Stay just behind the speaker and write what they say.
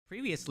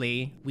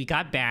Previously, we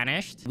got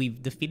banished. We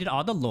defeated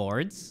all the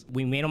lords.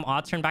 We made them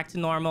all turn back to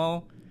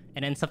normal.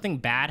 And then something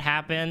bad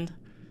happened.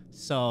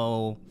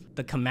 So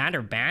the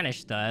commander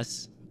banished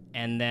us.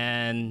 And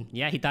then,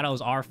 yeah, he thought it was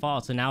our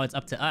fault. So now it's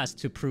up to us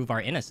to prove our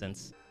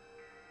innocence.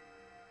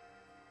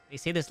 They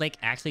say this lake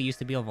actually used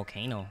to be a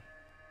volcano.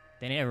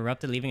 Then it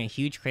erupted, leaving a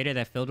huge crater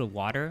that filled with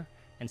water.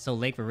 And so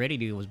Lake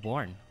Viridity was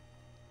born.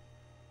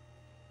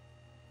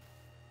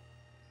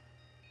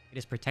 It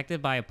is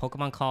protected by a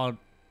Pokemon called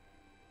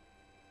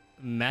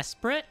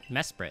Mesprit?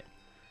 Mesprit.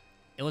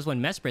 It was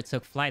when Mesprit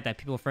took flight that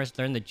people first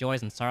learned the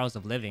joys and sorrows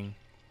of living.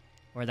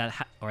 Or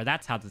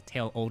that's how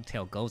the old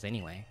tale goes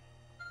anyway.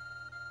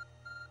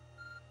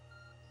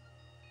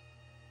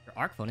 Your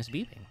arc phone is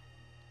beeping.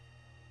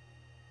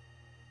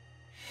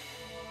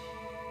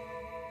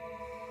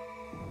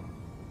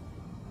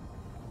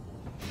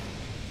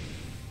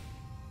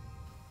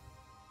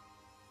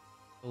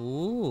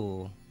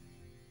 Ooh.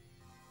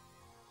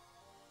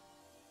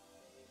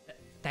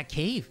 That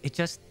cave, it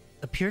just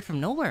appeared from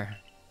nowhere.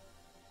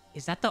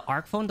 Is that the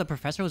arc phone the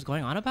professor was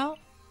going on about?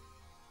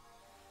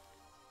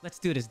 Let's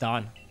do this,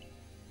 Dawn.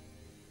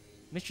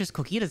 Mistress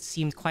Kokita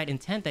seemed quite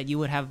intent that you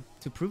would have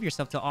to prove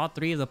yourself to all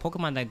three of the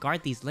Pokemon that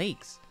guard these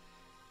lakes.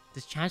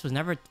 This challenge was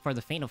never for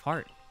the faint of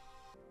heart.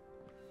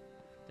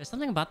 There's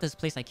something about this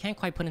place I can't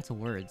quite put into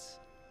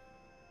words.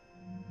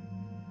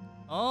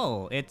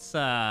 Oh, it's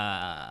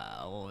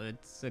a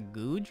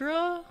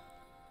Goodra?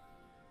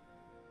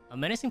 A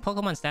menacing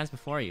Pokemon stands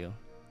before you.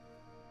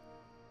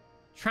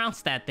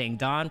 Trounce that thing,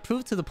 Dawn.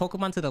 Prove to the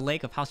Pokemon to the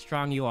lake of how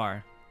strong you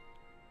are.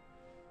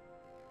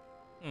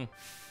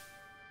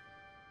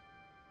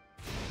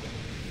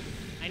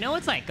 I know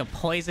it's like a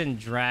poison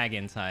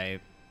dragon type.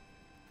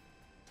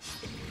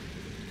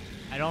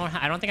 I don't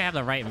think I have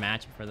the right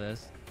match for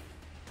this.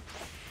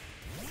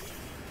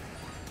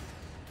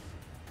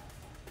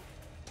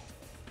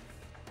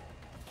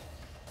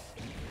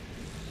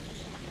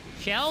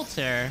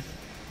 Shelter.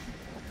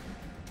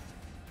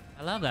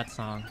 I love that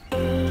song.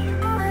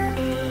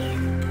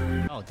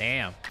 Oh,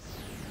 damn.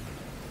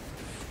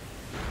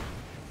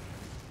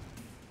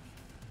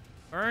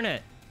 Burn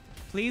it.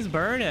 Please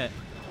burn it.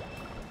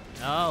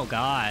 Oh,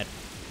 God.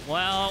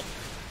 Well...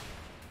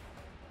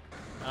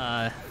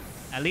 at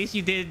least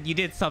you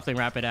did something,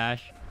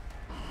 Rapidash.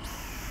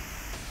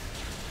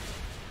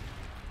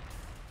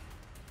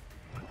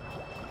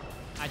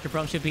 Hydro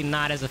Pump should be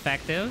not as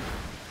effective.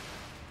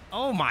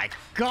 Oh my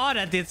God,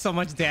 that did so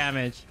much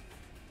damage.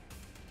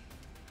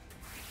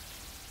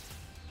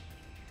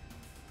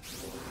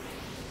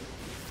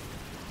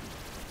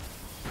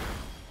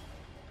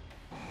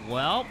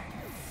 Well,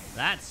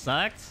 that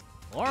sucked.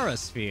 Aura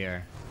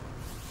Sphere.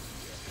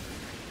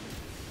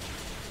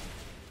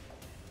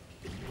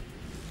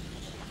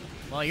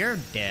 Well, you're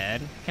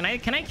dead. Can I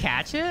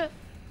catch it?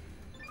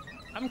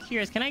 I'm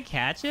curious, can I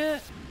catch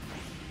it?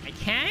 I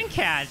can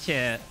catch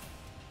it.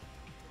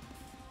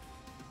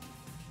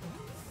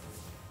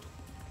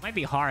 Might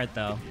be hard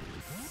though.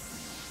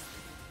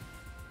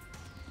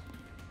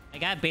 I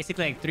got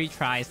basically like 3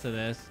 tries to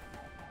this.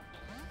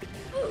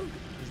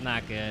 It's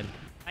not good.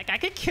 Like, I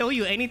could kill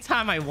you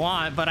anytime I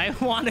want, but I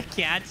want to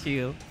catch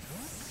you.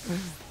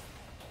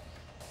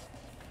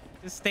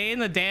 Just stay in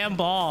the damn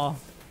ball.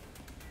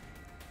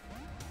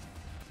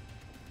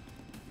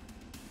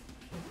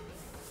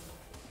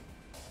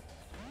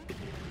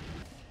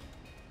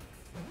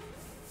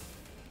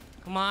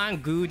 Come on,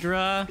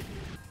 Goodra.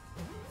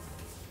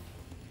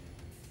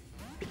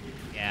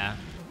 Yeah.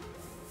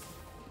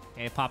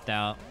 Okay, it popped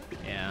out.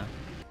 Yeah.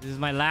 This is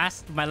my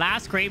last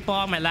Great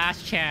Ball, my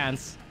last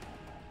chance.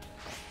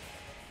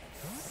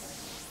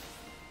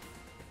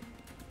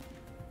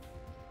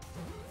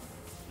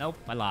 Nope,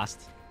 I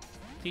lost.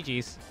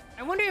 GG's.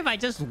 I wonder if I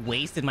just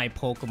wasted my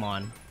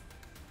Pokemon.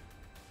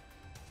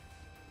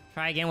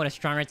 Try again with a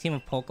stronger team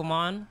of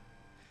Pokemon.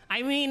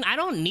 I mean, I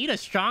don't need a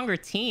stronger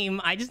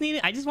team. I just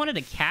wanted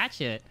to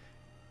catch it.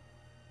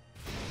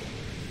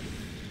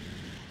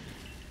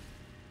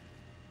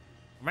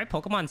 Are my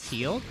Pokemon's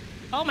healed?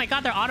 Oh my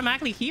God, they're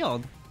automatically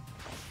healed.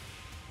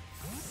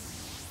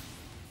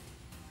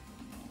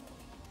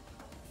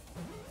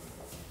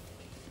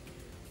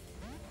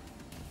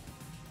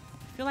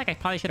 I feel like I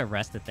probably should have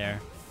rested there.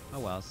 Oh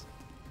well.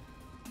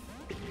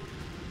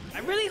 I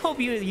really hope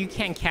you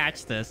can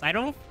catch this.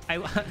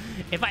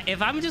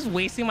 If I'm just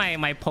wasting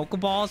my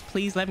Pokeballs,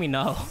 please let me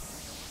know.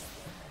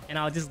 And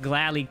I'll just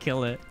gladly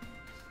kill it.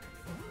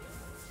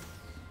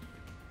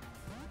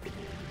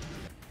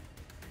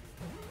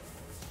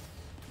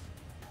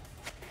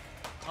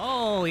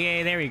 Oh,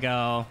 yay, there we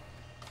go.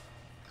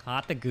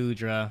 Caught the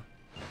Goodra.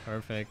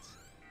 Perfect.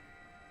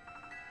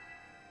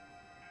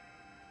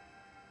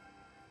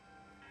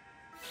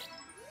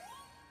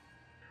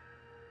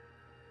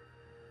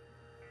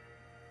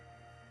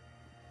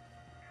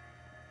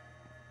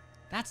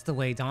 That's the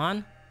way,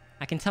 Dawn.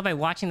 I can tell by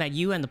watching that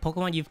you and the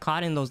Pokemon you've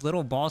caught in those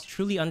little balls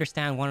truly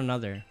understand one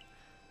another.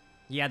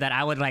 Yeah, that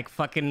I would like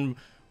fucking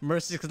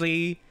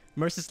mercilessly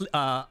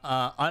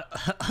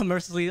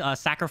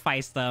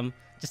sacrifice them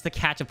just to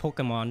catch a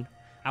Pokemon.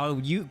 I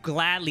would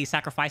gladly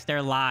sacrifice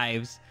their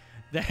lives,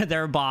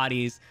 their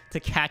bodies to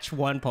catch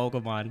one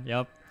Pokemon.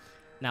 Yep.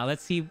 Now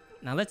let's see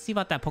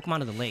about that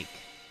Pokemon of the lake.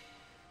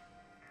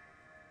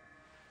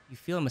 You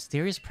feel a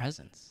mysterious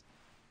presence.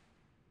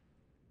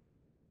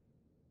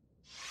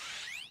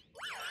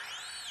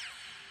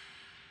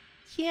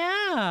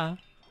 Yeah.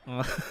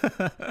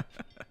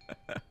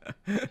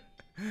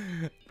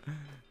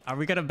 Are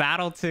we gonna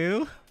battle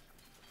too?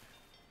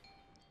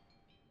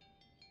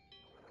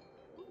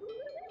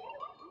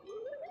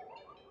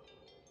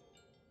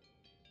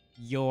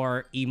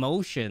 Your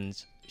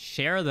emotions.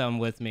 Share them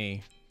with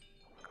me.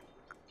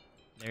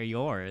 They're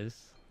yours.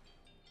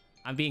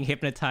 I'm being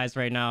hypnotized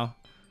right now.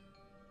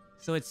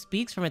 So it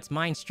speaks from its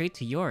mind straight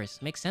to yours.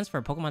 Makes sense for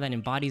a Pokemon that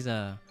embodies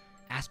a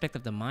aspect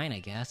of the mind, I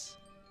guess.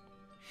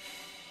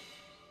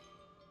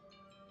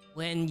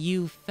 When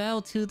you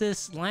fell to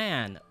this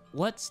land,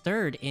 what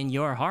stirred in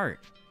your heart?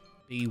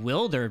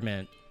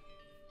 Bewilderment.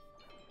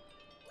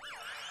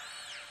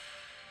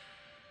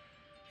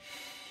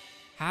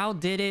 How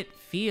did it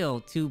feel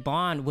to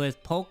bond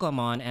with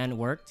Pokemon and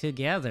work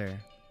together?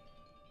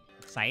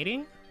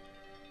 Exciting?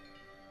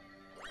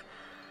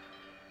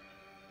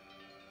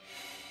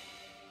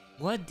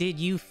 What did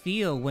you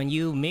feel when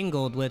you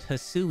mingled with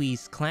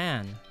Hisui's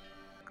clan?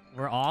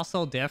 We're all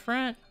so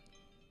different?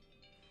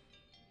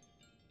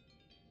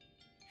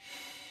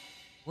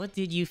 What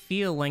did you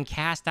feel when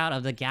cast out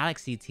of the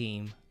Galaxy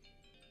team?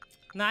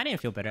 No, I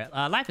didn't feel better.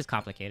 Life is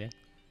complicated.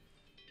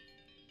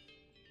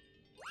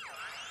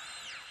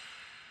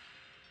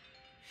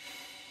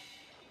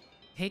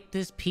 Take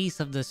this piece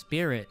of the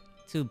spirit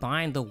to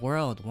bind the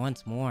world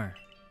once more.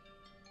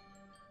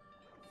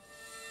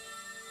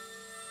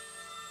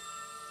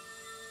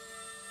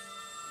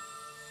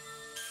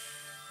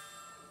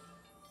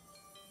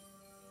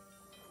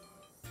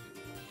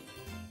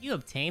 You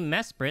obtain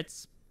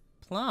Mesprit's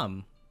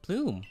plume.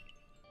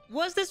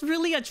 Was this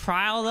really a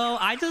trial though?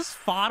 I just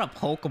fought a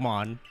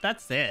Pokemon.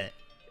 That's it.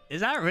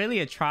 Is that really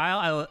a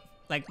trial?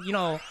 Like, you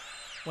know,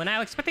 when I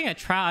was expecting a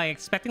trial, I was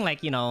expecting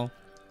like, you know,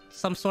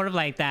 some sort of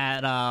like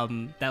that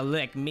that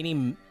like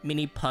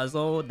mini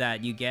puzzle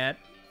that you get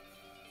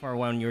for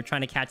when you're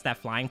trying to catch that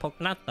flying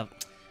Pokemon. When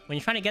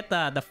you're trying to get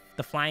the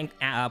flying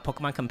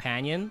Pokemon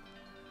companion.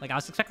 Like I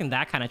was expecting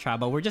that kind of trial,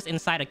 but we're just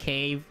inside a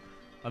cave,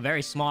 a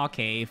very small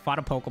cave, fought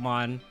a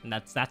Pokemon, and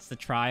that's the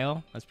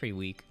trial. That's pretty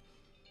weak.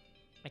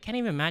 I can't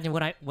even imagine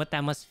what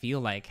that must feel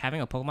like,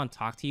 having a Pokemon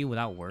talk to you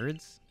without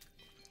words.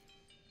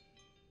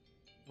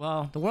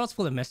 Well, the world's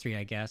full of mystery,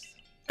 I guess.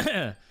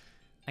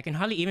 I can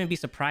hardly even be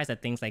surprised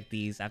at things like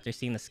these after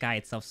seeing the sky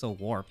itself so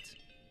warped.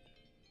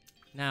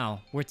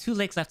 Now, we're 2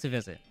 lakes left to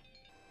visit.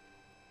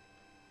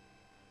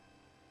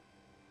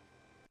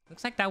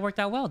 Looks like that worked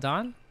out well,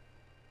 Don.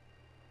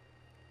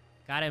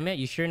 Gotta admit,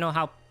 you sure know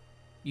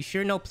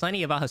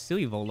plenty about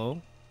Hisui, Volo.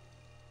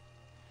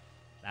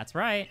 That's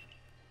right.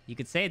 You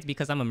could say it's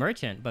because I'm a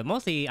merchant, but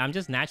mostly I'm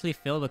just naturally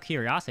filled with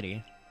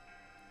curiosity.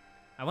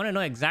 I want to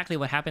know exactly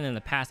what happened in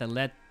the past that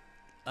led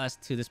us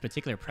to this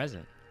particular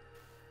present.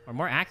 Or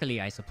more accurately,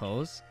 I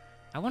suppose,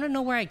 I want to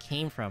know where I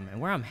came from and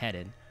where I'm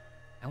headed.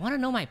 I want to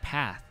know my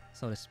path,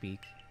 so to speak.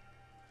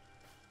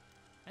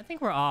 I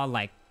think we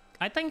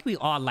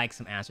all like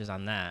some answers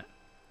on that.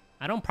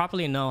 I don't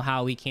properly know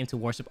how we came to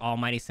worship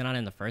Almighty Sinnoh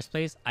in the first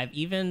place. I've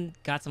even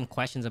got some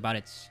questions about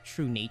its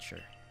true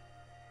nature.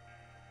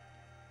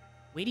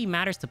 Weighty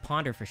matters to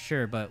ponder for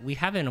sure, but we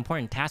have an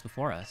important task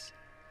before us.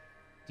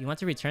 Do you want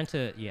to return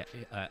to... Yeah,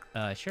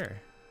 sure.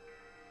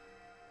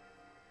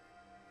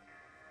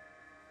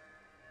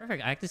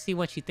 Perfect, I like to see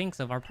what she thinks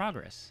of our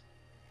progress.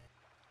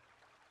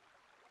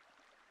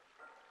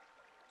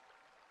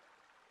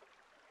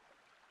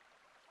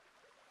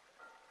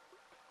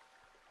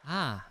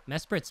 Ah,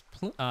 Mesprit's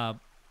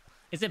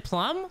is it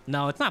Plum?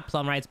 No, it's not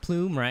Plum, right? It's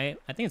Plume, right?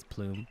 I think it's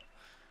Plume.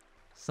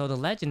 So the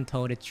legend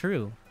told it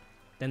true.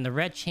 Then the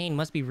red chain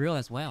must be real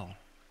as well.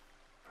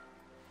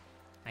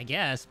 I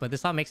guess, but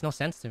this all makes no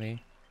sense to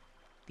me.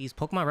 These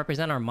Pokemon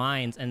represent our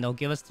minds, and they'll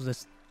give us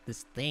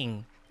this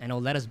thing, and it'll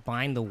let us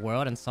bind the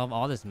world and solve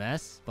all this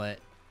mess, but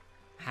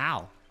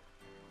how?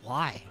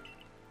 Why?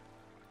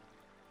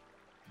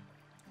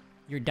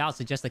 Your doubt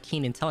suggests a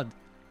keen intellect.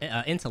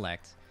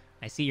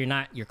 I see you're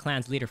not your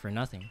clan's leader for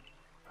nothing.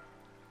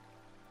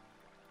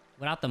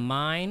 Without the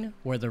mind,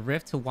 were the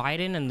rift to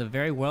widen and the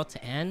very world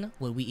to end,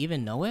 would we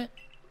even know it?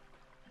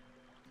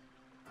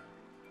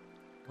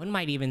 One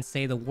might even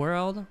say the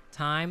world,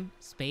 time,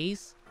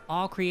 space,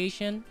 all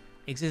creation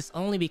exists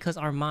only because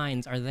our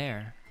minds are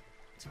there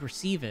to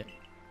perceive it.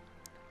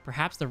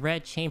 Perhaps the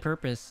red chain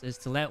purpose is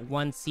to let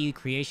one see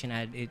creation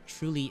as it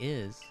truly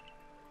is.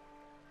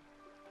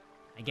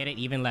 I get it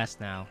even less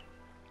now.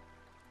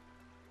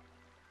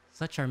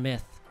 Such are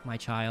myth, my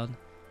child,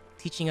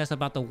 teaching us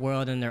about the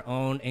world in their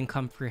own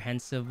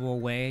incomprehensible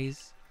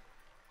ways.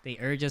 They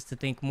urge us to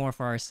think more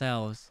for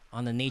ourselves,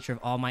 on the nature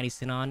of Almighty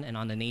Sinnoh and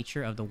on the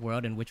nature of the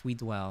world in which we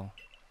dwell.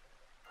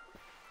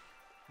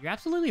 You're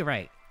absolutely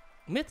right.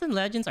 Myths and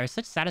legends are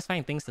such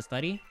satisfying things to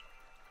study.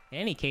 In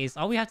any case,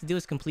 all we have to do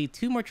is complete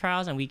 2 more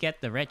trials and we get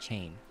the red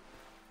chain.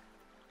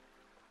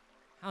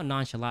 How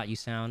nonchalant you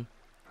sound.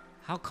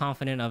 How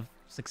confident of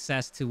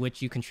success to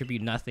which you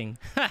contribute nothing.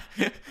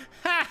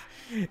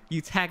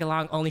 You tag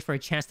along only for a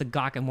chance to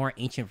gawk at more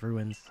ancient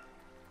ruins.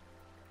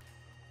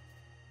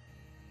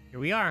 Here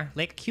we are,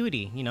 Lake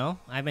Acuity, you know?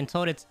 I've been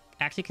told it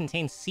actually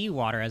contains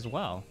seawater as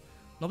well.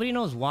 Nobody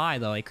knows why,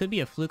 though. It could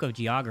be a fluke of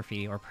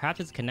geography, or perhaps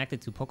it's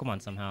connected to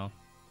Pokemon somehow.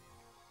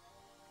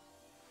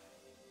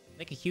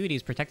 Lake Acuity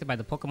is protected by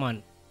the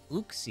Pokemon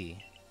Uxie.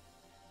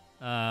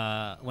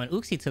 When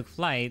Uxie took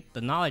flight,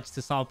 the knowledge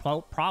to solve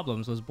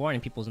problems was born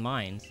in people's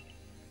minds.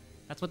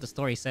 That's what the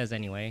story says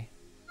anyway.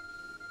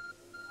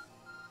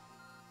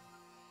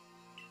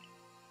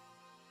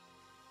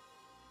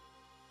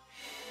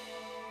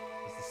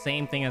 It's the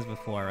same thing as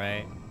before,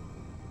 right?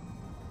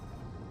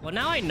 Well,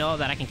 now I know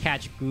that I can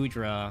catch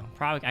Goodra.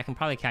 I can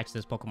probably catch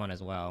this Pokemon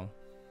as well.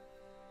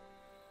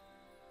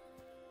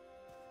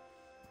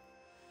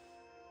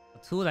 A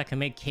tool that can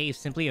make caves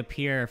simply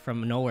appear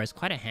from nowhere is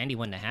quite a handy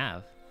one to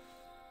have.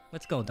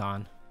 Let's go,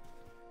 Dawn.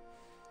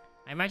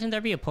 I imagine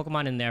there'd be a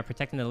Pokemon in there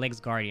protecting the lake's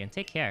guardian.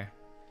 Take care.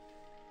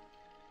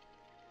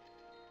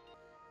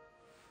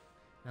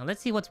 Now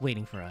let's see what's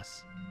waiting for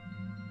us.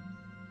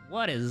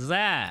 What is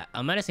that?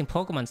 A menacing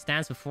Pokemon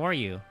stands before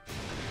you.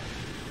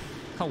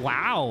 Oh,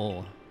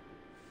 wow.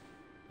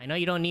 I know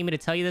you don't need me to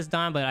tell you this,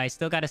 Dawn, but I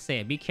still gotta say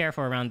it. Be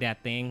careful around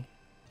that thing.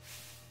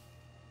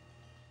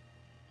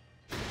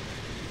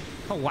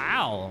 Oh,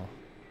 wow.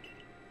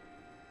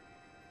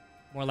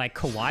 More like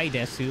Kawaii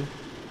Desu.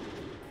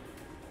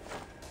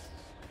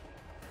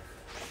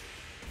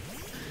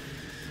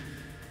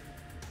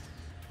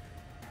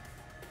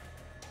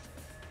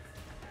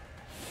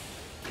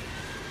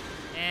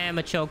 And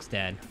Machoke's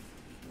dead.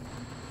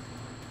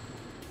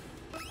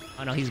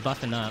 Oh no, he's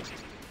buffing up.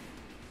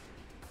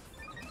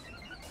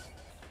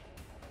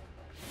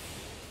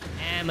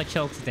 And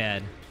Machoke's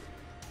dead.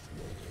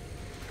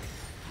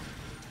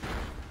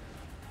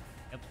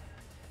 Yep.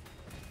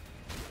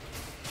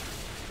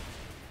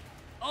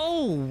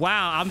 Oh,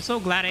 wow. I'm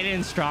so glad I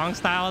didn't strong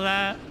style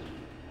that.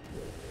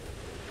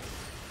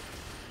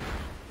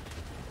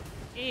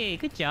 Hey,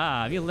 good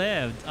job. You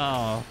lived.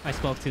 Oh, I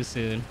spoke too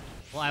soon.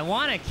 Well, I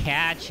want to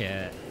catch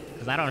it,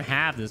 because I don't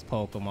have this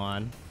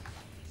Pokemon.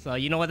 So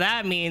you know what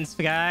that means,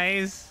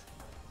 guys.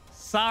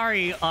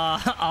 Sorry,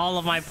 all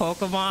of my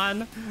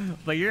Pokemon,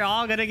 but you're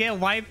all gonna get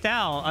wiped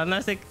out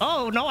unless it...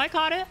 Oh, no, I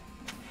caught it.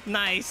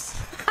 Nice.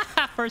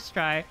 First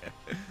try.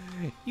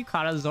 You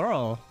caught a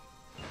Zoro.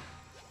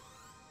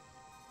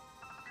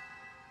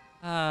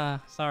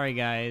 Sorry,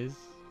 guys.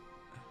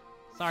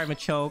 Sorry,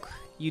 Machoke.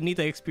 You need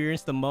to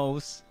experience the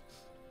most.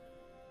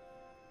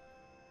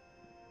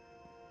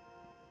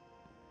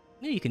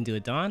 Knew you can do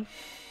it, Dawn.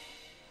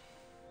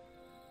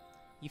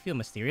 You feel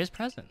mysterious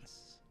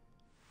presence.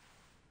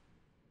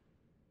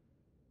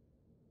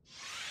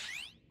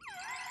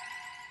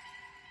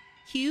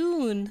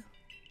 Hyun.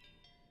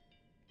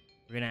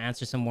 We're gonna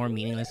answer some more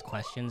meaningless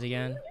questions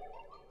again.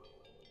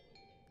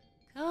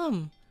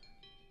 Come.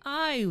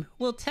 I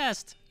will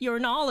test your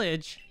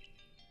knowledge.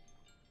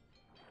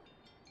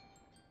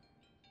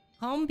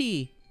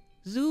 Humby.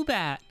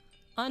 Zubat.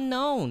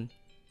 Unknown.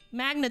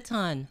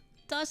 Magneton.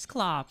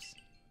 Dusclops.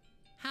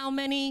 How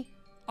many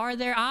are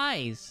their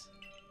eyes?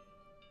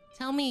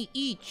 Tell me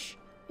each,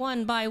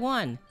 one by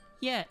one,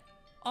 yet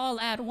all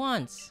at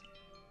once.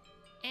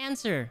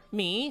 Answer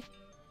me.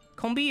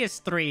 Combi is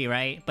 3,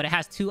 right? But it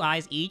has 2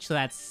 eyes each, so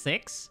that's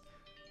 6.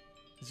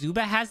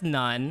 Zubat has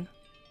none.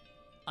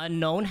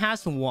 Unknown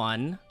has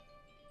 1.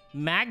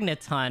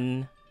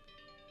 Magneton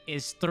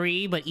is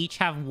 3, but each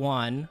have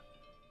 1.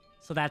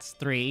 So that's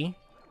 3.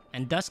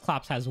 And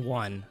Dusclops has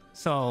 1.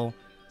 So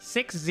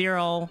 6,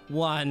 0,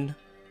 1,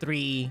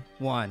 3,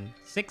 1.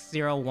 6,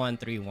 0, 1,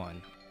 3,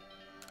 1.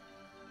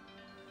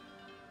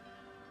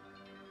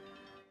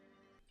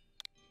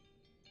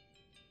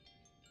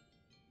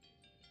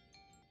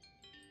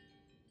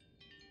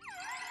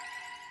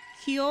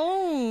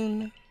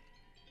 Hyun!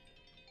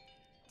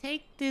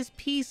 Take this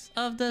piece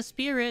of the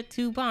spirit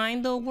to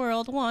bind the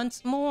world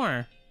once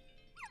more.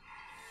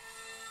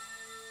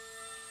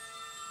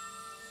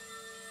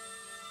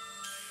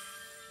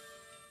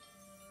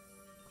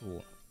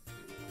 Cool.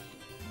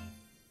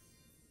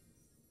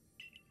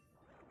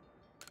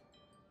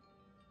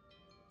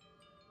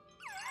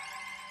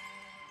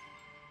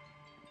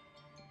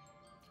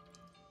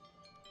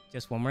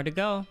 Just one more to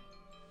go.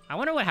 I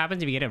wonder what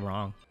happens if you get it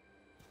wrong.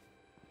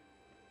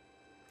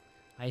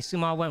 I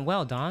assume all went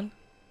well, Dawn.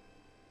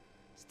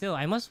 Still,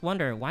 I must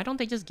wonder, why don't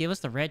they just give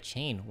us the red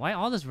chain? Why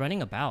all this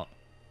running about?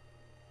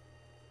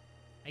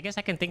 I guess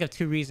I can think of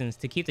 2 reasons: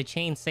 to keep the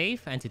chain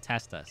safe and to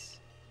test us.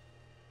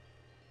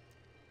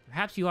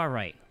 Perhaps you are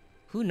right.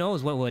 Who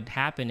knows what would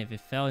happen if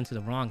it fell into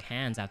the wrong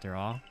hands after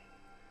all?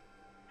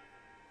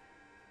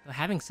 But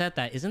having said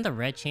that, isn't the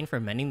red chain for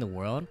mending the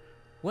world?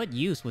 What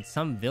use would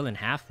some villain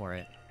have for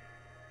it?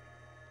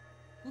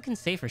 Who can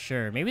say for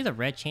sure? Maybe the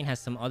red chain has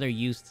some other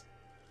use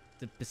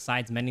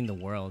besides mending the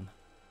world.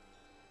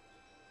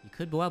 You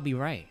could well be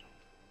right.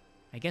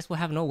 I guess we'll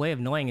have no way of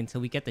knowing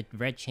until we get the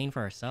red chain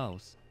for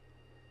ourselves.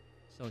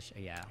 So,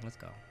 yeah, let's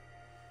go.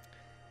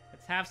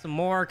 have some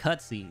more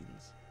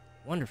cutscenes.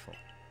 Wonderful.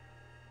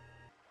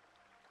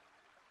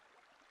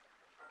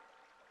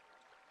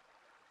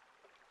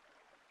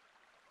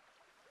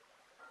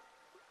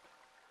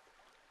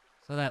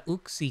 So that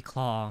Uxie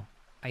claw,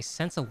 I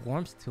sense a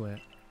warmth to it.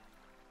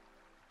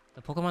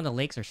 The Pokemon in the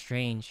lakes are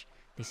strange.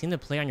 They seem to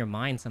play on your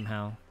mind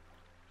somehow.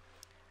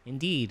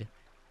 Indeed.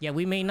 Yeah,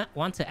 we may not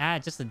want to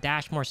add just a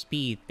dash more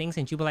speed. Things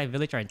in Jubilife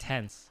Village are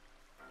intense.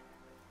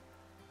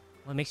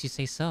 What makes you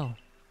say so?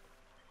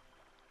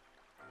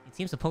 It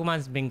seems the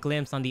Pokemon's been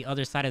glimpsed on the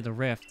other side of the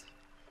rift.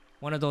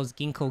 One of those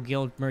Ginkgo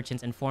Guild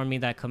merchants informed me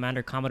that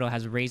Commander Komodo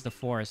has raised the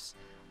force,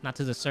 not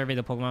to survey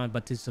the Pokemon,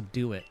 but to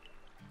subdue it.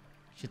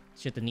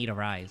 Should the need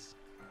arise.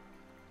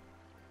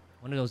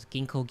 One of those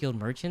Ginkgo Guild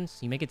merchants?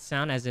 You make it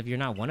sound as if you're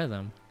not one of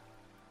them.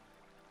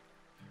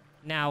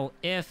 Now,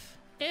 if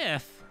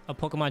a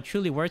Pokemon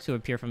truly were to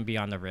appear from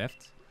beyond the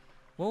rift,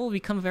 what will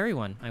become of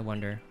everyone, I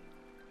wonder?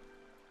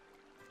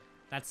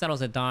 That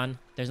settles it, Don.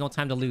 There's no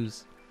time to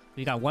lose.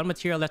 We got one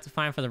material left to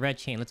find for the red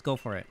chain. Let's go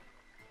for it.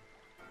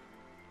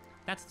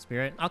 That's the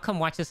spirit. I'll come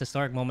watch this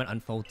historic moment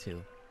unfold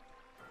too.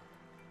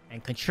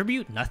 And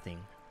contribute nothing.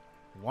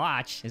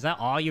 Watch? Is that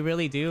all you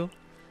really do?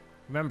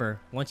 Remember,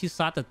 once you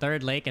sought the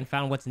third lake and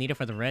found what's needed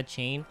for the red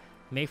chain,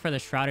 make for the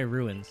Shrouded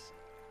Ruins.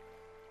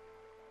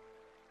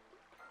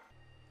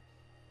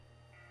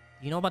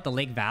 You know about the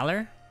Lake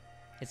Valor?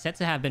 It's said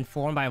to have been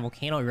formed by a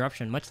volcano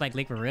eruption, much like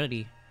Lake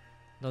Virility.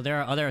 Though there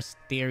are other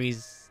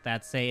theories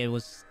that say it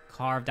was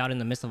carved out in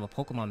the midst of a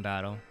Pokemon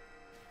battle.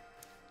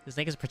 This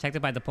lake is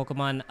protected by the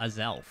Pokemon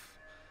Azelf.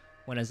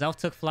 When Azelf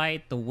took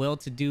flight, the will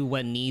to do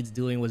what needs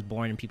doing was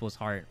born in people's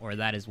heart, or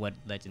that is what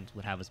legends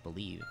would have us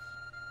believe.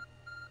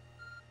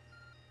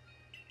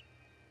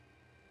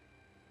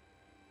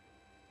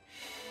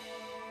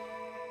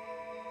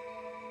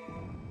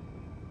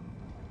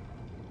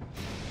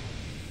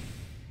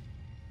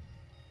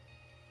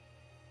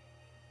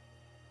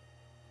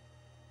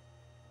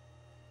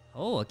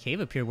 Oh, a cave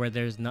appeared where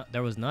there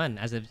was none,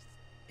 as if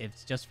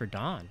it's just for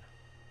Dawn.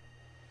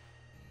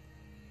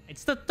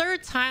 It's the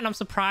third time I'm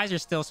surprised you're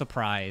still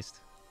surprised.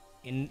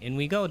 In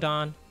we go,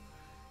 Dawn.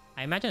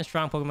 I imagine a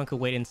strong Pokemon could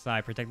wait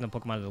inside, protecting the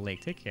Pokemon of the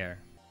lake. Take care.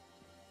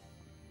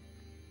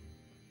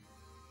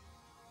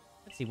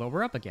 Let's see what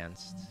we're up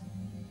against.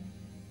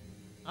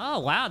 Oh,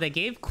 wow. They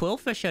gave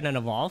Quillfish an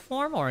evolved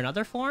form or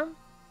another form?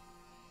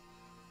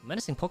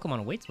 Menacing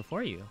Pokemon waits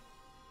before you.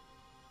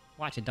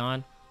 Watch it,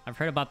 Dawn. I've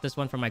heard about this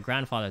one from my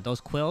grandfather. Those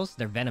quills,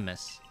 they're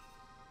venomous.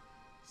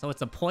 So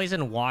it's a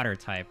poison water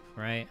type,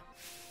 right?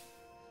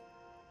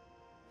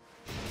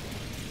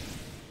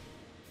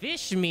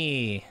 Fish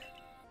me!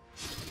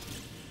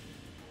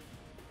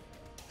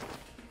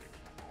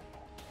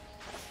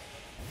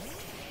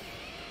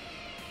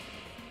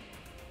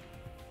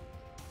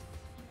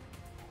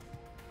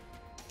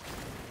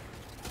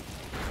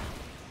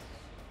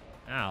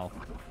 Ow.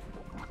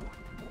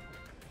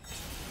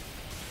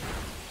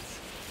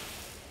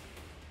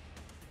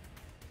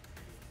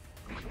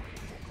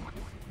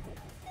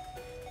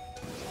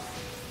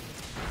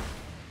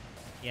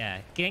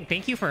 Yeah,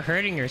 thank you for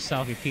hurting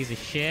yourself, you piece of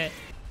shit.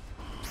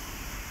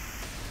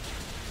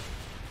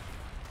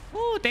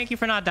 Ooh, thank you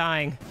for not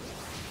dying.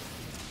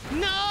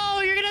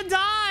 No, you're gonna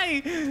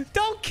die!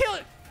 Don't kill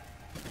it!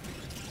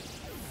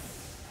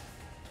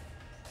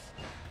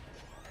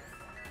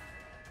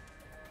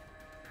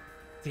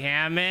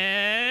 Damn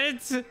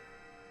it!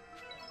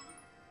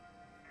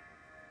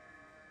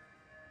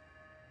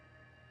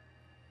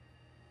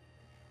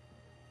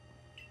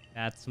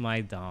 That's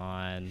my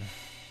Dawn.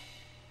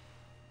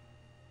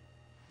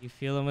 You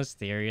feel a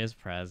mysterious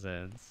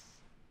presence.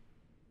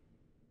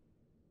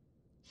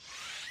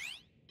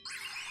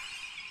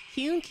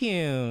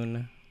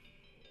 Kyun.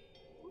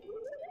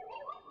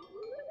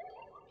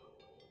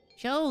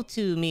 Show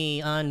to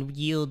me,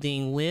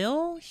 unyielding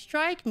will.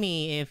 Strike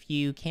me if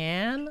you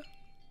can.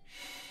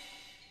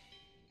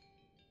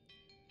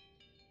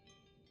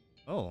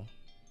 Oh.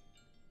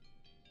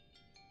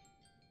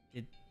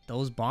 Did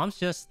those bombs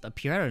just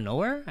appear out of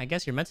nowhere? I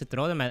guess you're meant to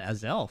throw them at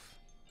Azelf.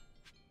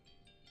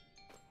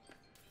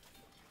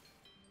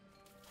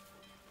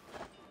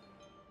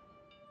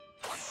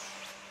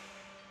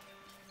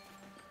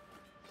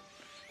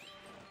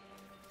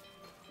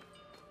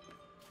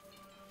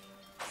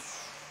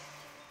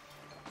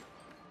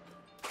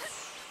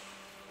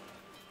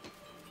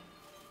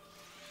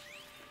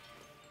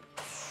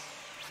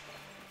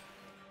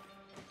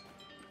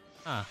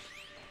 Huh.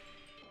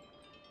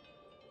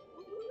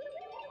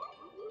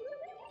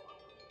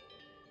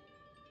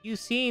 You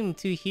seem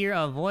to hear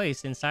a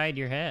voice inside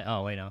your head.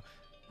 Oh, wait, no.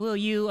 Will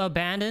you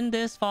abandon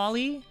this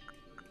folly?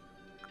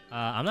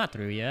 I'm not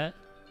through yet.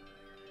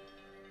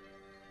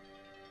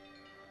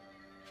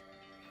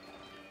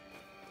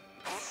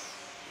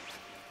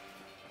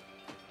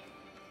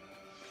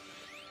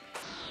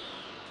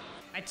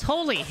 I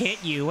totally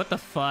hit you. What the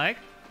fuck?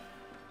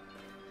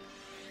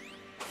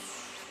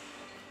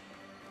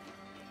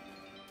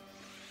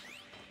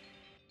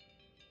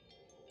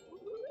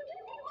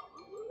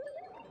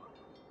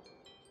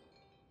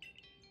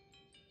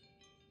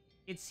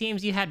 It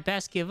seems you had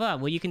best give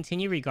up. Will you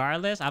continue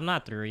regardless? I'm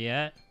not through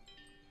yet.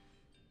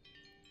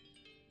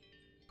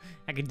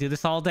 I could do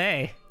this all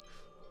day.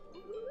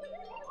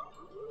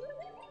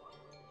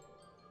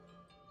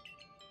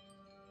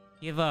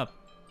 Give up.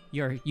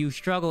 You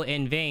struggle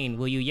in vain.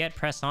 Will you yet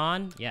press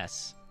on?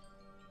 Yes.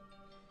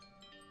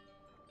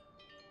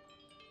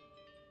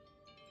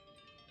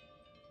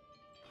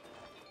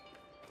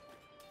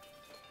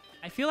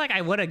 I feel like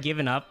I would have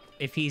given up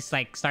if he's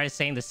like started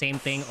saying the same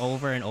thing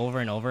over and over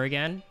and over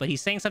again, but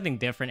he's saying something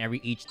different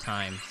each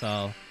time,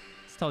 so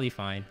it's totally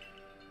fine.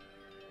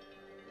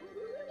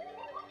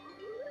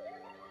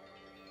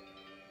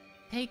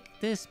 Take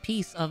this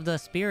piece of the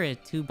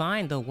spirit to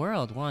bind the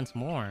world once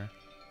more.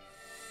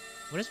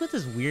 What is with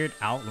this weird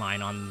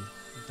outline on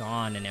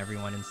Dawn and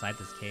everyone inside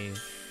this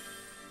cave?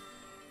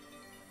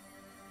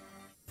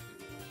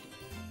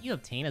 You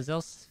obtain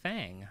Azil's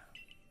Fang.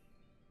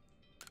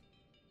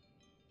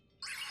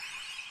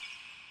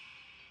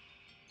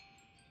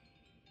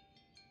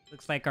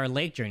 Looks like our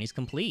lake journey's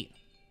complete.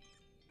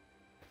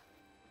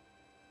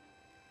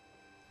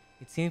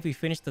 It seems we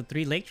finished the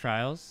 3 lake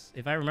trials.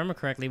 If I remember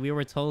correctly, we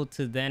were told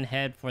to then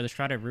head for the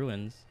Shrouded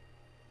Ruins.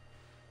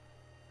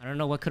 I don't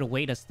know what could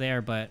await us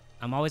there, but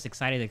I'm always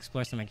excited to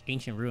explore some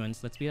ancient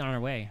ruins. Let's be on our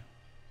way.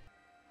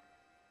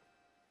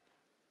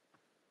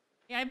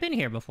 Yeah, I've been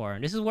here before.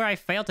 This is where I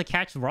failed to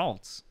catch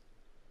Ralts.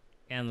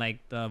 And like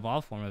the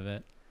evolved form of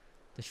it.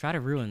 The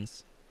Shrouded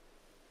Ruins.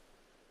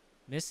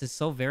 Mist is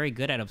so very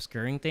good at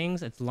obscuring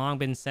things, it's long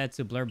been said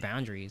to blur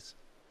boundaries.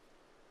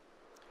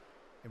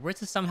 If we're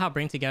to somehow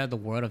bring together the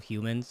world of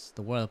humans,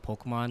 the world of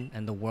Pokemon,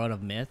 and the world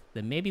of myth,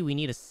 then maybe we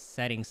need a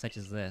setting such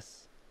as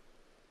this.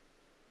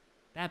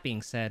 That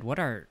being said, what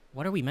are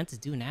we meant to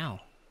do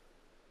now?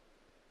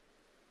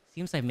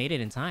 Seems I've made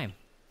it in time.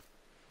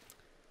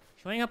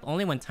 Showing up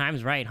only when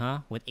time's right, huh?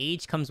 With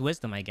age comes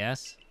wisdom, I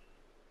guess.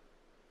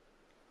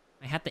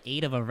 I had the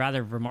aid of a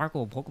rather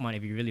remarkable Pokemon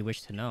if you really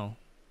wish to know.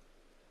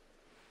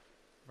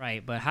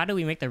 Right, but how do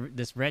we make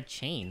this red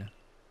chain?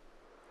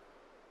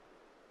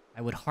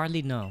 I would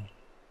hardly know.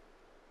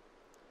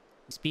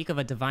 You speak of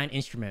a divine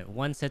instrument,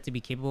 one said to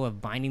be capable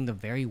of binding the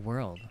very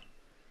world.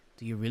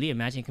 Do you really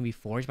imagine it can be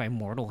forged by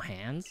mortal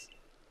hands?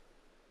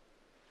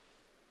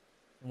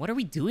 What are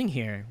we doing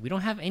here? We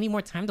don't have any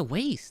more time to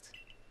waste.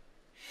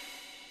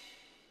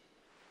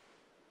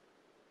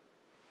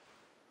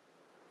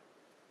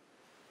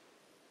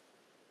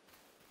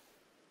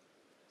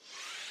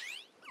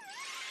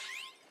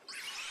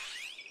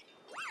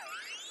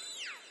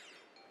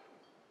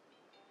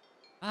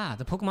 Ah,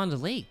 the Pokemon of the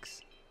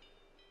lakes.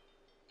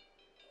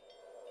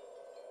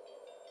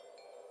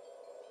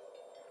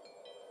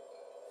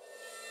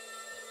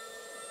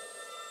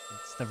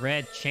 It's the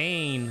red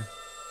chain.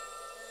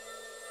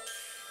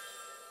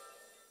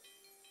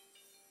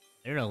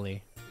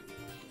 Literally.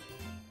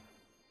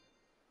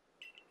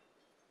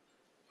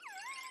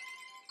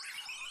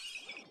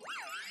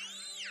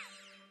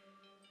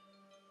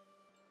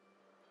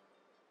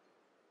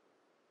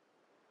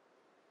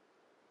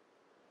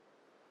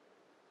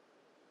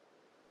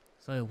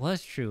 So it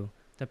was true.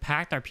 The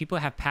pact our people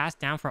have passed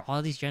down for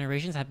all these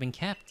generations have been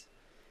kept.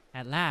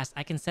 At last,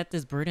 I can set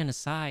this burden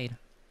aside.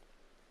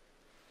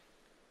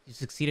 You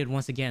succeeded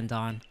once again,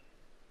 Dawn.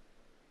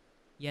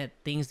 Yet,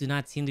 things do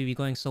not seem to be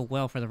going so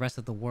well for the rest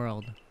of the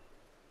world.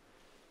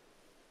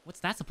 What's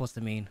that supposed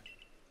to mean?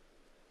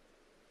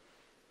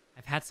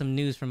 I've had some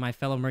news from my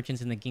fellow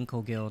merchants in the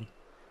Ginkgo Guild.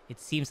 It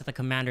seems that the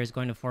commander is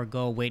going to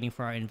forego waiting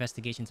for our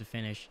investigation to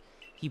finish.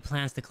 He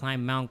plans to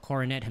climb Mount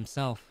Coronet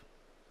himself.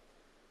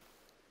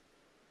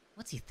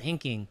 What's he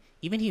thinking?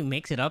 Even if he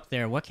makes it up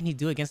there, what can he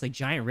do against a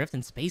giant rift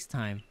in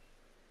space-time?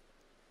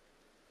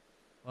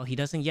 Well, he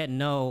doesn't yet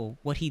know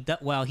what he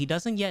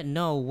doesn't yet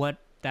know what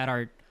that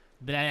our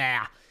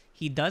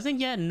he doesn't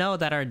yet know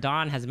that our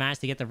Dawn has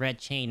managed to get the red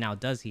chain now,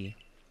 does he?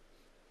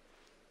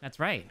 That's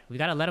right. We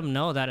gotta let him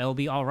know that it'll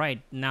be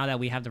alright now that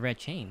we have the red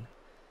chain.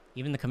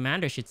 Even the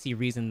commander should see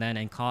reason then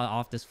and call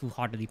off this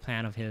foolhardy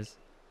plan of his.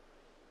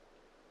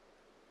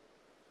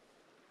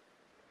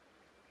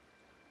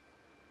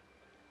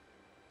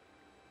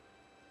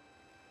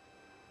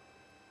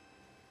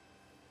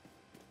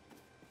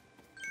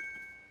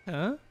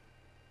 Huh?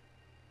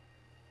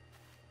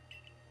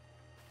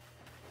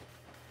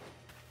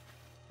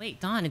 Wait,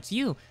 Dawn, it's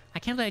you. I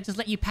can't believe I just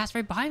let you pass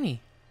right by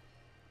me.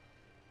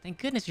 Thank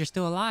goodness you're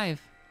still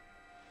alive.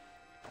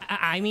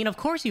 I mean, of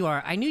course you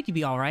are. I knew you'd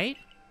be alright.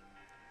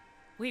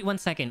 Wait 1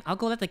 second. I'll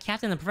go let the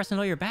captain and the professor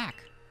know you're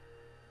back.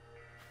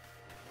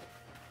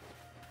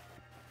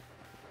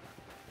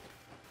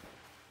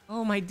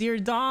 Oh, my dear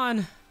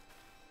Dawn.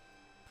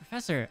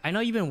 Professor, I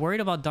know you've been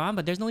worried about Dawn,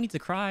 but there's no need to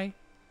cry.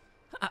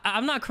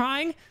 I'm not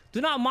crying.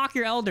 Do not mock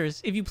your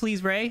elders, if you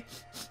please, Ray.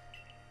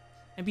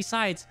 And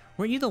besides,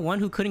 weren't you the one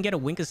who couldn't get a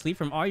wink of sleep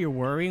from all your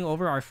worrying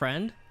over our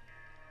friend?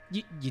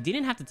 You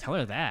didn't have to tell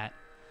her that.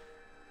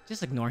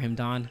 Just ignore him,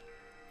 Dawn.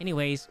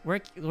 Anyways,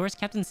 where's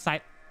Captain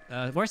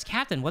where's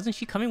Captain? Wasn't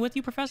she coming with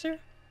you, Professor?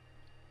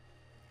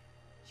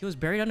 She was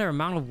buried under a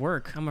mountain of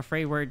work. I'm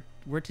afraid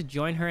we're to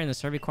join her in the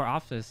Survey Corps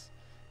office.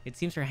 It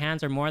seems her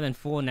hands are more than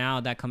full now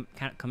that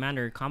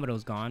Commander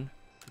Komodo's gone.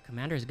 The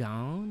commander's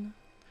gone?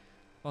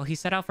 Well, he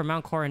set out for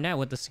Mount Coronet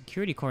with the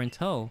security corps in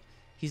tow.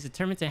 He's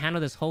determined to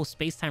handle this whole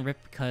space-time rift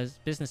because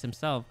business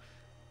himself,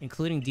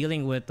 including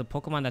dealing with the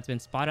Pokemon that's been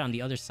spotted on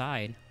the other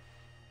side.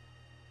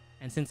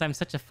 And since I'm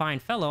such a fine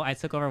fellow, I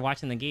took over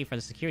watching the gate for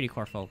the security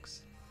corps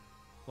folks.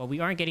 Well, we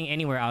aren't getting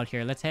anywhere out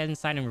here. Let's head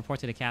inside and report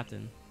to the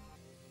captain.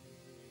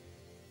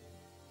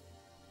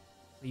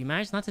 You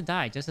managed not to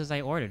die, just as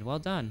I ordered. Well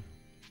done.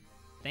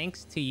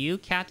 Thanks to you,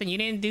 Captain. You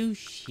didn't do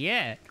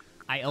shit.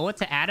 I owe it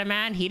to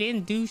Adamant. He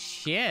didn't do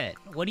shit.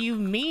 What do you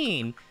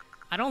mean?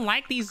 I don't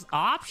like these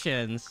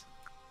options.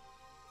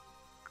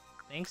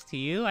 Thanks to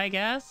you, I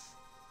guess?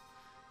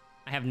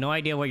 I have no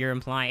idea what you're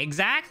implying.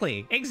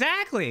 Exactly!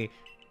 Exactly!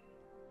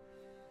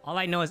 All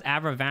I know is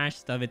Abra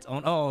vanished of its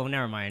own... Oh,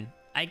 never mind.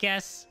 I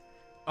guess...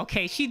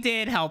 Okay, she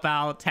did help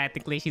out,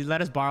 technically. She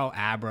let us borrow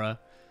Abra.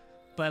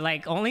 But,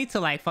 like, only to,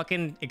 like,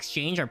 fucking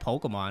exchange our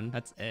Pokemon.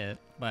 That's it.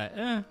 But,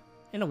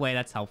 in a way,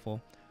 that's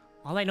helpful.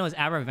 All I know is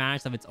Abra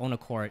vanished of its own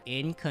accord,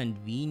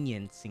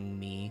 inconveniencing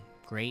me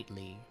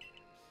greatly.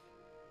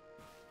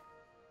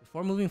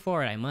 Before moving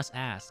forward, I must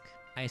ask.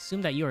 I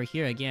assume that you are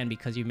here again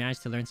because you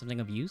managed to learn something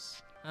of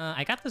use?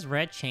 I got this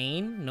red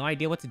chain. No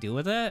idea what to do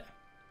with it.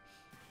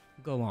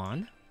 Go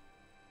on.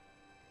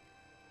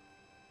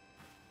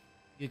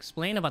 You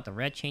explained about the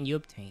red chain you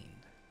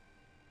obtained.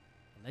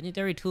 A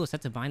legendary tool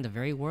set to bind the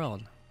very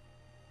world.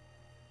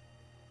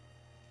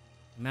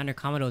 Commander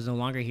Komodo is no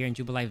longer here in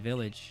Jubilife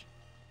Village.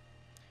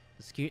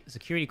 The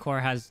security corps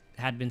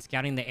had been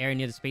scouting the area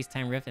near the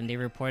space-time rift, and they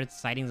reported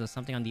sightings of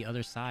something on the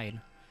other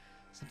side.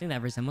 Something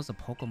that resembles a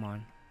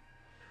Pokemon.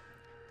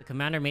 The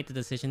commander made the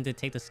decision to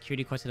take the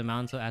security corps to the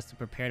mountain so as to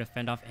prepare to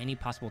fend off any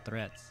possible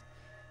threats.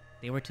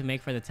 They were to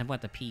make for the temple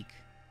at the peak.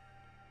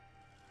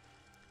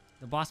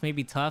 The boss may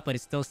be tough, but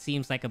it still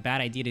seems like a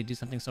bad idea to do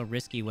something so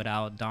risky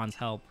without Dawn's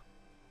help.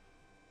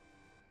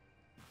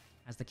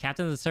 As the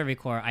captain of the Survey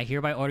Corps, I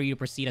hereby order you to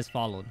proceed as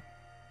followed.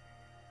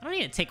 I don't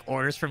need to take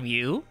orders from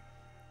you.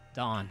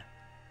 Dawn,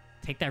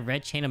 take that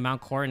red chain of Mount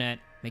Coronet,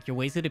 make your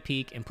way to the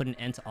peak, and put an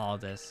end to all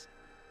of this.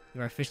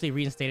 You are officially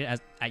reinstated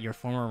at your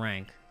former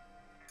rank.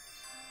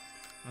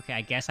 Okay,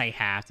 I guess I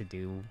have to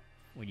do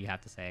what you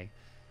have to say.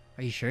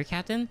 Are you sure,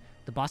 Captain?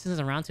 The boss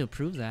isn't around to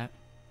approve that.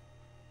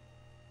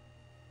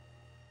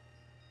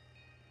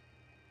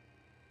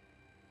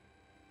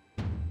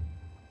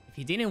 If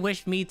he didn't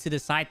wish me to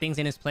decide things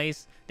in his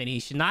place, then he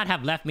should not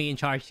have left me in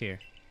charge here.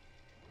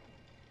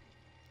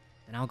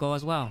 Then I'll go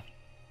as well.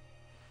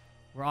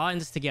 We're all in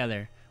this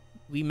together.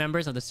 We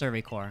members of the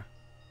Survey Corps.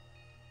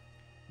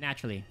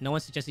 Naturally, no one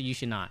suggested you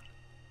should not.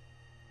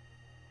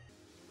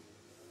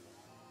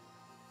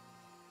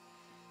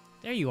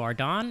 There you are,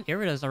 Dawn.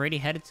 Irida's already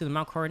headed to the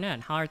Mount Coronet.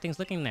 How are things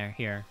looking there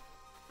here?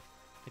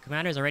 The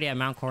commander is already at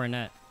Mount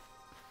Coronet.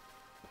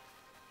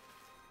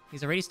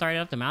 He's already started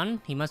up the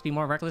mountain? He must be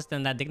more reckless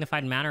than that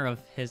dignified manner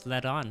of his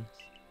led on.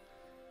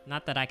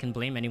 Not that I can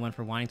blame anyone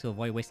for wanting to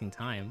avoid wasting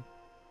time.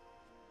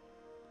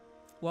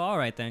 Well,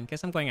 alright then.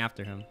 Guess I'm going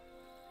after him.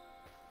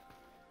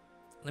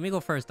 Let me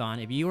go first, Dawn.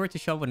 If you were to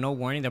show up with no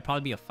warning, there'll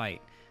probably be a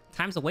fight.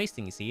 Time's a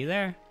wasting, you see? You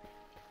there?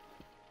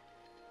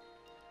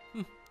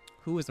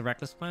 Who is the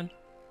reckless one?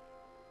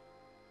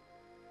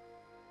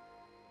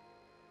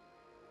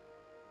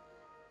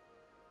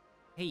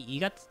 Hey,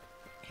 you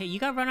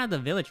got run out of the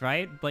village,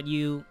 right? But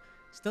you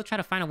still try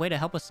to find a way to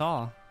help us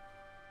all.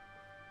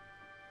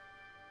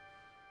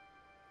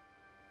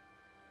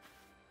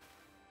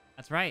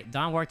 That's right.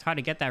 Dawn worked hard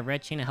to get that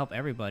red chain to help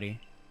everybody.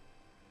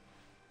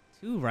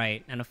 Too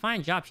right. And a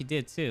fine job she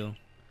did, too.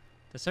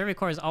 The Survey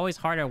Corps is always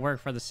hard at work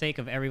for the sake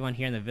of everyone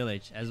here in the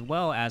village, as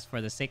well as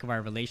for the sake of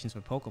our relations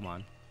with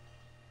Pokemon.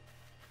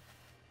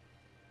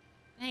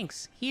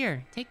 Thanks.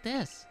 Here, take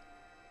this.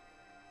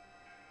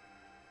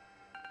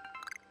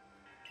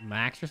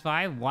 Max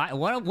revive?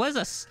 What was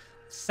a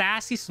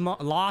sassy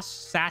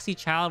lost sassy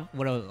child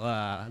with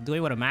a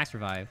doing with a max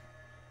revive?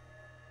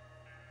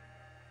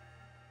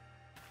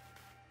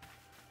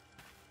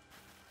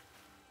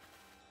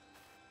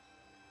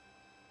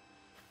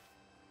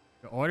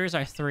 Your orders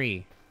are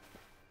 3.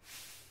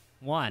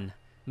 1.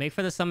 Make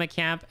for the summit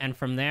camp, and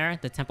from there,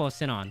 the Temple of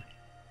Sinnoh.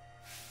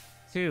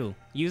 2.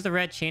 Use the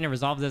red chain to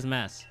resolve this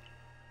mess.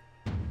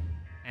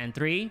 And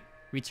 3.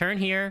 Return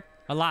here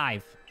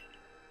alive.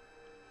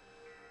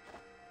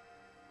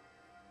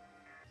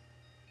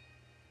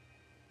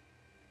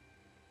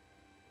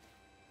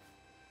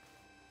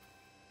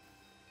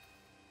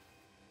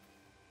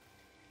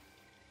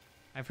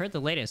 I've heard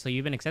the latest, so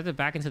you've been accepted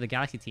back into the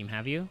Galaxy team,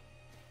 have you?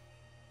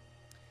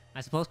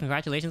 I suppose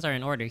congratulations are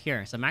in order.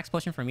 Here, some max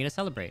potion for me to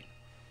celebrate.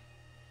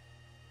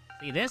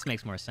 See, this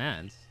makes more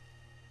sense.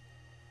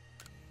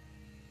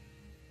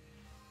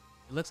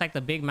 It looks like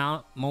the big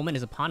moment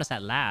is upon us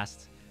at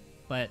last.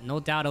 But no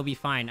doubt it'll be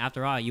fine.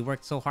 After all, you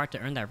worked so hard to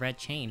earn that red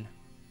chain.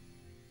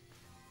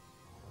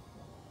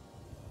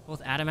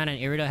 Both Adamant and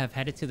Irida have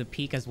headed to the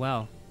peak as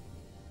well.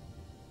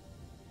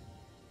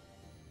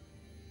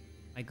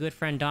 My good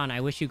friend Dawn, I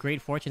wish you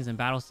great fortunes in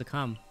battles to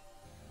come.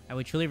 I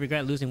would truly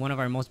regret losing one of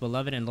our most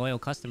beloved and loyal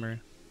customer.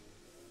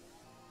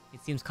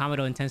 It seems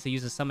Kamado intends to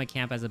use the summit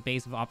camp as a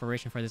base of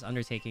operation for this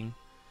undertaking.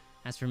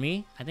 As for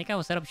me, I think I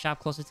will set up shop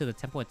closer to the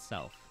temple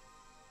itself.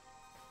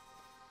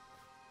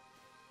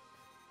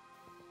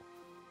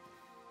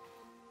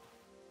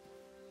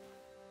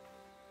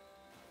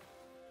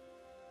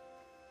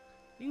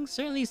 Things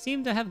certainly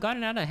seem to have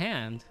gotten out of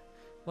hand.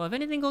 Well, if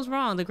anything goes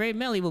wrong, the Great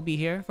Melee will be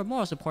here, for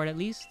moral support at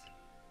least.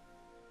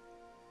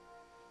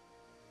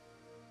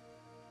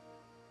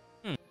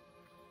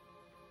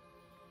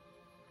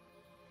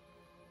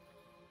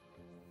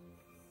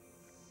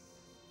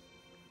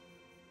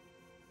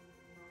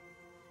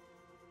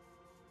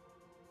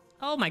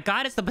 Oh my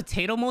god, it's the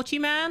Potato Mochi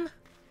Man?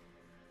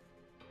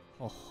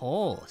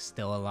 Oh,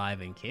 still alive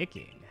and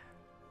kicking.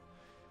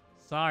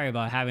 Sorry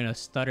about having to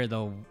shutter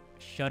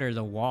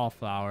the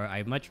wallflower.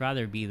 I'd much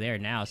rather be there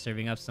now,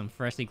 serving up some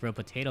freshly grilled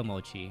potato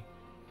mochi.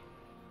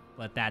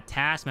 But that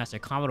taskmaster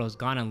Kamado's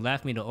gone and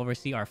left me to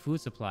oversee our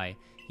food supply.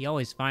 He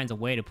always finds a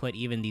way to put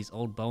even these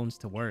old bones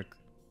to work.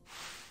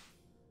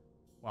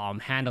 While I'm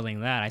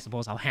handling that, I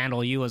suppose I'll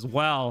handle you as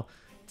well.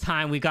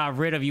 Time we got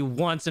rid of you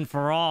once and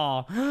for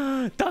all.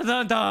 Dun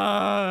dun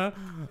dun!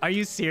 Are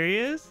you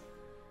serious?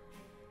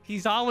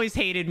 He's always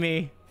hated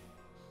me.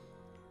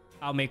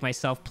 I'll make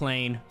myself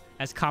plain.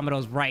 As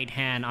Kamado's right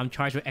hand, I'm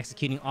charged with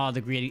executing all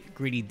the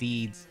greedy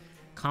deeds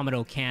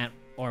Kamado can't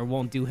or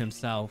won't do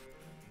himself.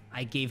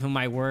 I gave him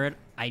my word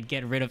I'd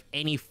get rid of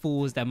any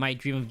fools that might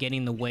dream of getting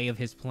in the way of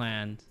his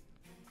plans.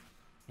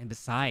 And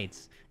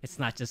besides, it's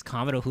not just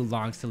Kamado who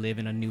longs to live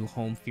in a new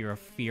home free of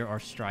fear or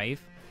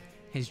strife.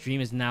 His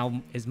dream is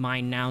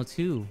mine now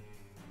too.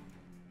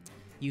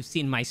 You've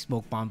seen my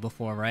smoke bomb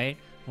before, right?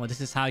 Well,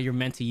 this is how you're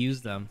meant to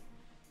use them.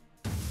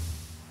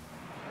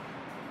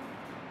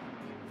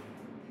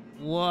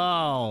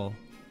 Whoa.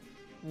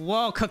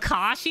 Whoa,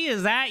 Kakashi,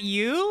 is that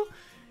you?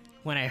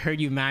 When I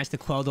heard you managed to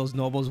quell those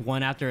nobles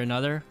one after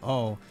another,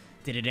 oh,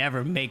 did it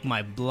ever make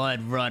my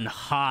blood run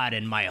hot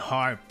and my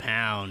heart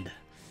pound.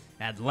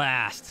 At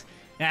last.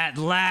 At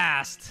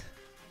last!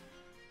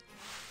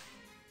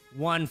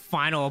 One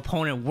final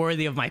opponent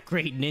worthy of my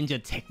great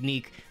ninja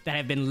technique that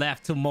had been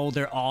left to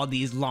molder all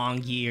these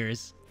long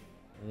years.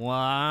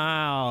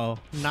 Wow.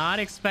 Not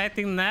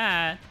expecting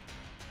that.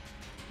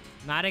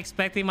 Not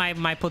expecting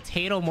my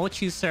potato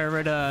mochi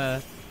server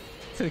to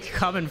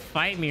come and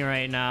fight me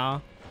right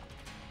now.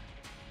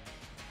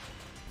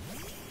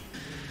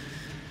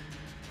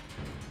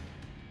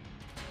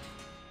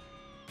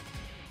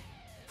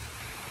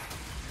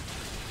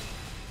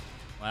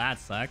 Well, that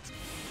sucked.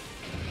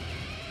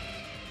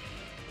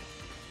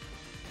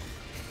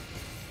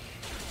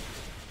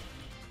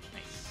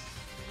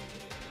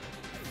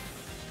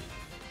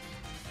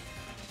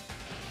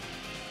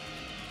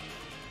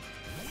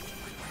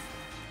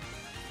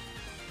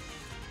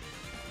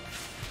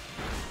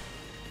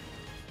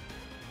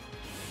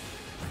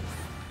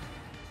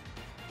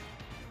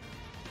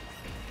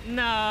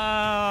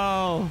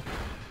 No.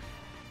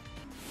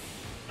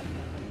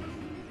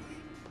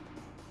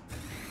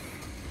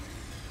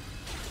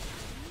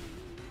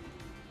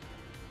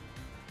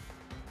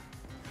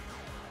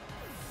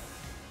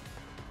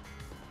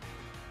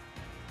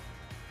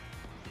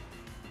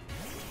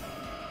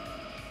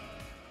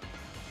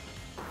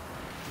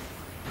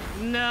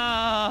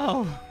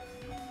 No.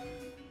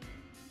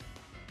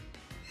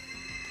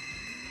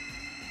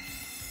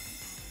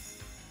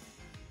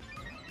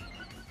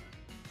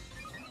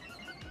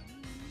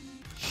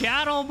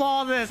 Shadow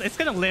Ball this. It's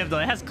gonna live though.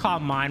 It has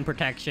calm mind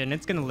protection.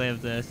 It's gonna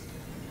live this.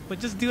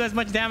 But just do as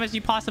much damage as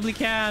you possibly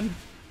can.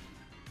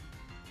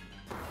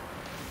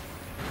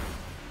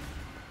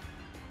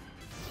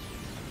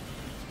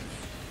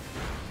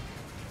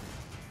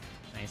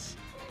 Nice.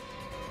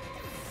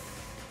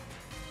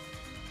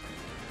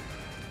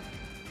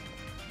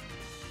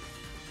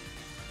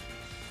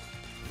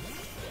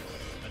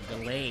 A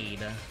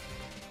delayed. You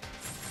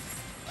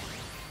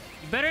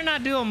better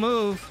not do a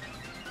move.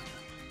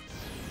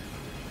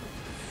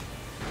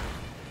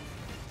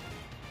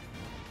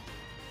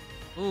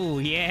 Ooh,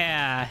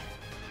 yeah.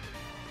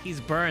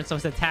 He's burned, so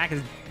his attack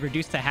is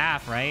reduced to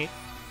half, right?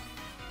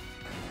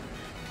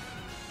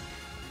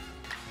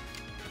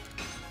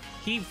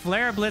 Keep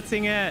flare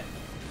blitzing it.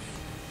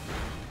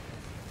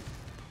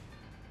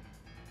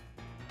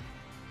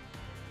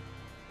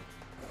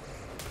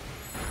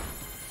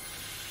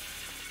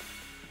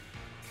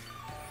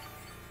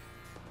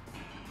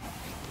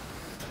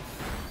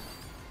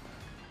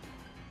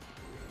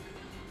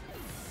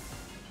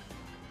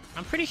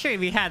 I'm pretty sure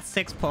if he had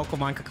 6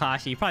 Pokemon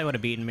Kakashi, he probably would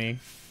have beaten me.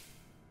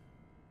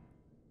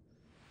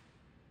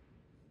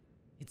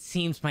 It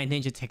seems my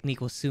ninja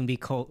technique will soon be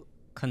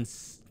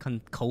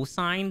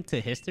consigned to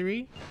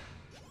history.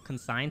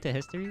 Consigned to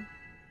history?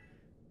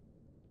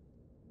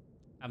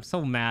 I'm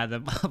so mad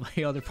that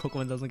my other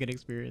Pokemon doesn't get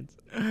experience.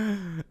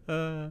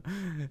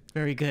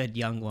 Very good,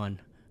 young one.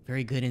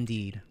 Very good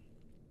indeed.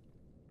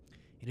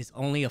 It is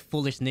only a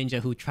foolish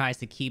ninja who tries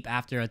to keep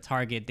after a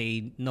target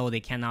they know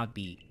they cannot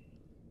beat.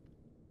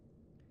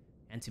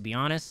 And to be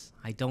honest,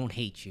 I don't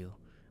hate you.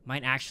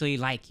 might actually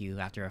like you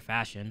after a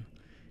fashion,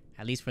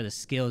 at least for the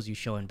skills you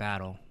show in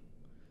battle.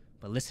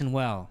 But listen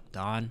well,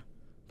 Dawn.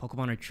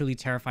 Pokemon are truly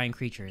terrifying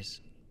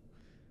creatures.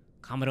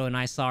 Kamado and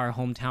I saw our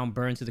hometown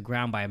burned to the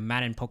ground by a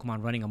maddened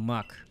Pokemon running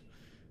amok.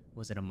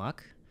 Was it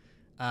amok?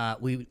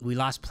 We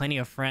lost plenty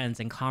of friends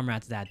and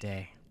comrades that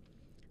day.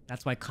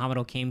 That's why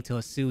Kamado came to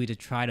Asui to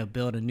try to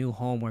build a new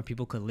home where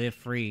people could live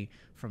free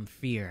from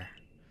fear.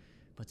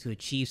 But to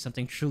achieve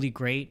something truly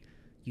great,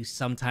 you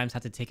sometimes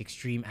have to take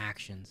extreme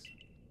actions.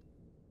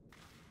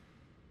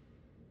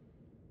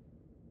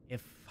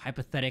 If,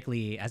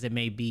 hypothetically as it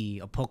may be,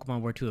 a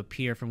Pokemon were to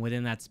appear from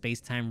within that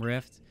space-time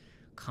rift,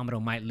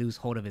 Kamado might lose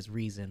hold of his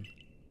reason.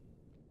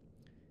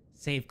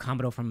 Save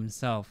Kamado from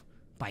himself,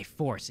 by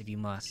force if you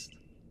must.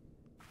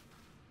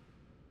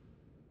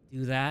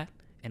 Do that,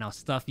 and I'll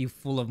stuff you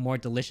full of more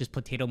delicious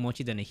potato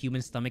mochi than a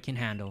human stomach can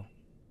handle.